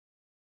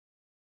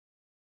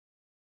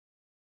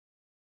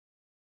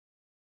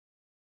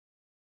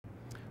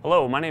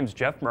Hello, my name is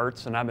Jeff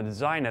Mertz and I'm a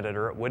design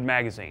editor at Wood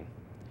Magazine.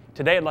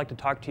 Today I'd like to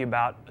talk to you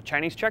about a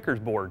Chinese checkers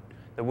board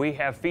that we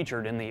have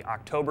featured in the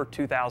October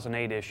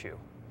 2008 issue.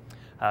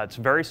 It's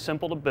very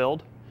simple to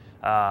build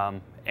and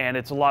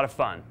it's a lot of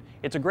fun.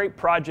 It's a great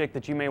project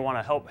that you may want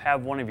to help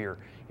have one of your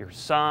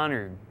son or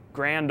your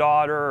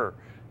granddaughter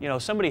or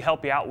somebody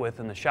help you out with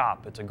in the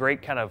shop. It's a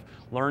great kind of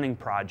learning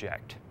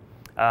project.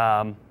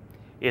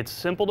 It's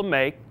simple to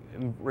make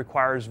and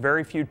requires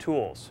very few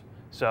tools.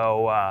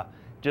 So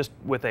just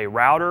with a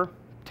router,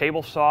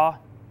 table saw,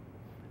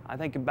 I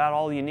think about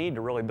all you need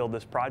to really build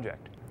this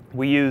project.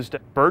 We used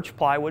birch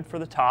plywood for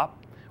the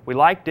top. We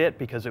liked it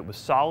because it was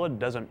solid,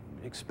 doesn't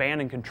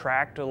expand and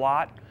contract a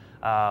lot.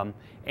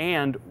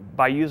 And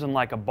by using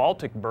like a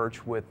Baltic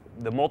birch with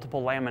the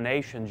multiple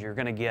laminations, you're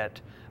going to get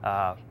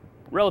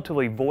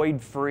relatively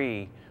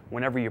void-free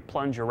whenever you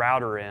plunge your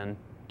router in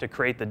to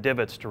create the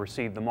divots to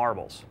receive the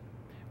marbles.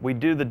 We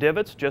do the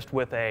divots just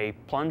with a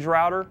plunge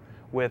router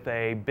with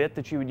a bit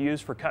that you would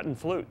use for cutting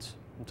flutes.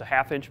 It's a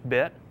 1/2-inch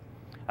bit.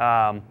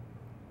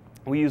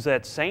 We use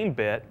that same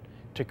bit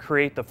to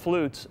create the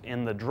flutes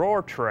in the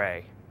drawer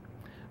tray.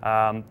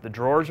 The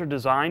drawers are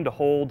designed to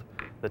hold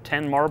the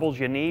 10 marbles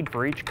you need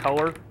for each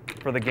color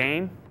for the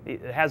game.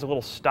 It has a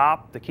little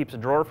stop that keeps the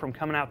drawer from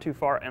coming out too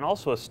far, and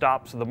also a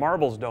stop so the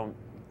marbles don't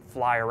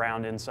fly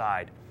around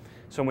inside.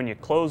 So when you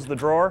close the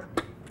drawer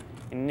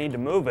and you need to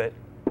move it,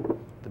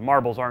 the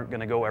marbles aren't going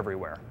to go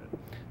everywhere.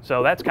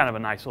 So that's kind of a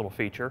nice little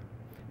feature.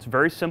 It's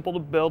very simple to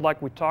build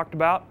like we talked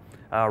about.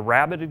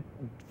 Rabbited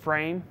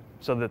frame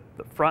so that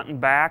the front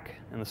and back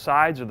and the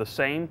sides are the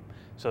same,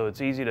 so it's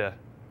easy to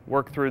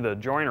work through the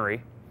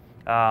joinery.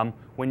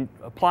 When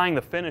applying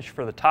the finish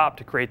for the top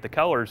to create the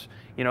colors,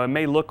 it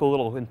may look a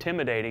little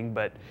intimidating,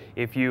 but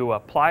if you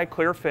apply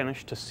clear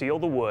finish to seal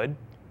the wood,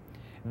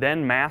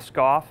 then mask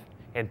off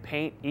and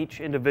paint each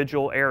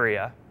individual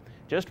area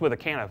just with a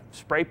can of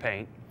spray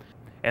paint,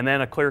 and then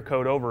a clear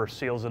coat over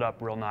seals it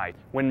up real nice.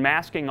 When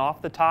masking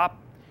off the top,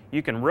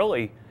 you can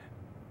really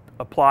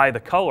apply the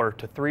color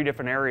to 3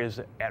 different areas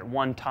at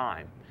one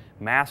time.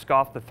 Mask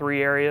off the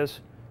 3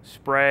 areas,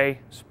 spray,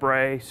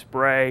 spray,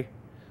 spray,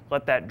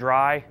 let that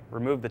dry,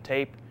 remove the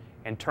tape,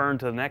 and turn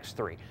to the next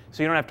 3.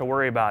 So you don't have to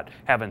worry about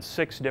having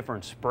 6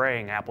 different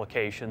spraying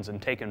applications and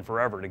taking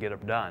forever to get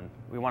it done.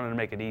 We wanted to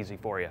make it easy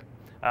for you.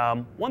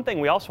 One thing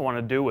we also want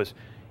to do was,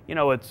 you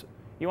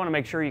want to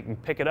make sure you can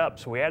pick it up.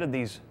 So we added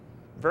these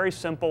very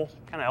simple,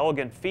 kind of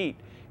elegant feet,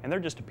 and they're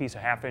just a piece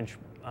of 1/2-inch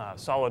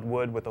solid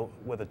wood with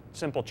a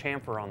simple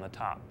chamfer on the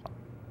top.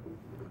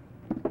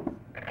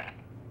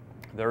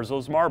 There's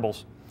those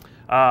marbles.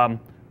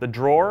 The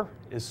drawer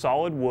is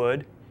solid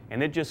wood,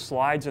 and it just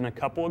slides in a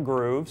couple of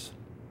grooves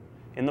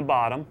in the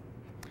bottom.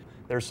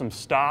 There's some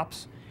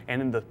stops,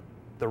 and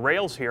the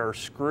rails here are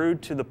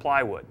screwed to the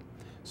plywood.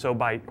 So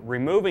by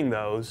removing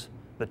those,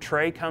 the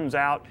tray comes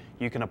out,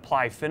 you can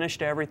apply finish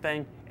to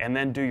everything, and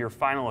then do your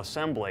final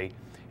assembly,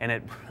 and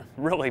it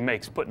really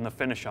makes putting the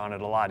finish on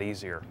it a lot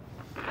easier.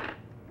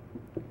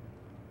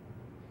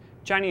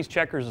 Chinese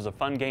checkers is a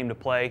fun game to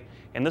play,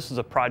 and this is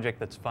a project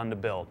that's fun to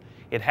build.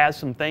 It has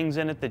some things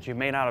in it that you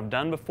may not have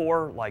done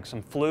before, like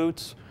some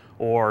flutes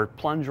or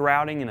plunge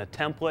routing in a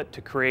template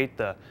to create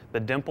the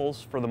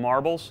dimples for the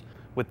marbles.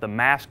 With the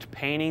masked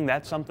painting,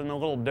 that's something a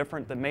little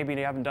different that maybe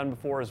you haven't done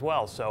before as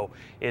well. So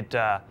it's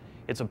a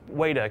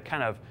way to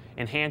kind of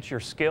enhance your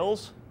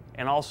skills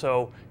and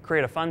also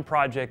create a fun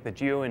project that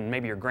you and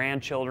maybe your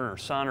grandchildren or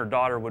son or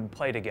daughter would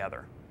play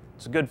together.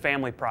 It's a good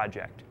family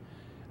project.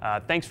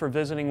 Thanks for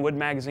visiting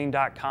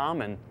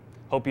woodmagazine.com, and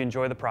hope you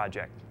enjoy the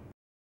project.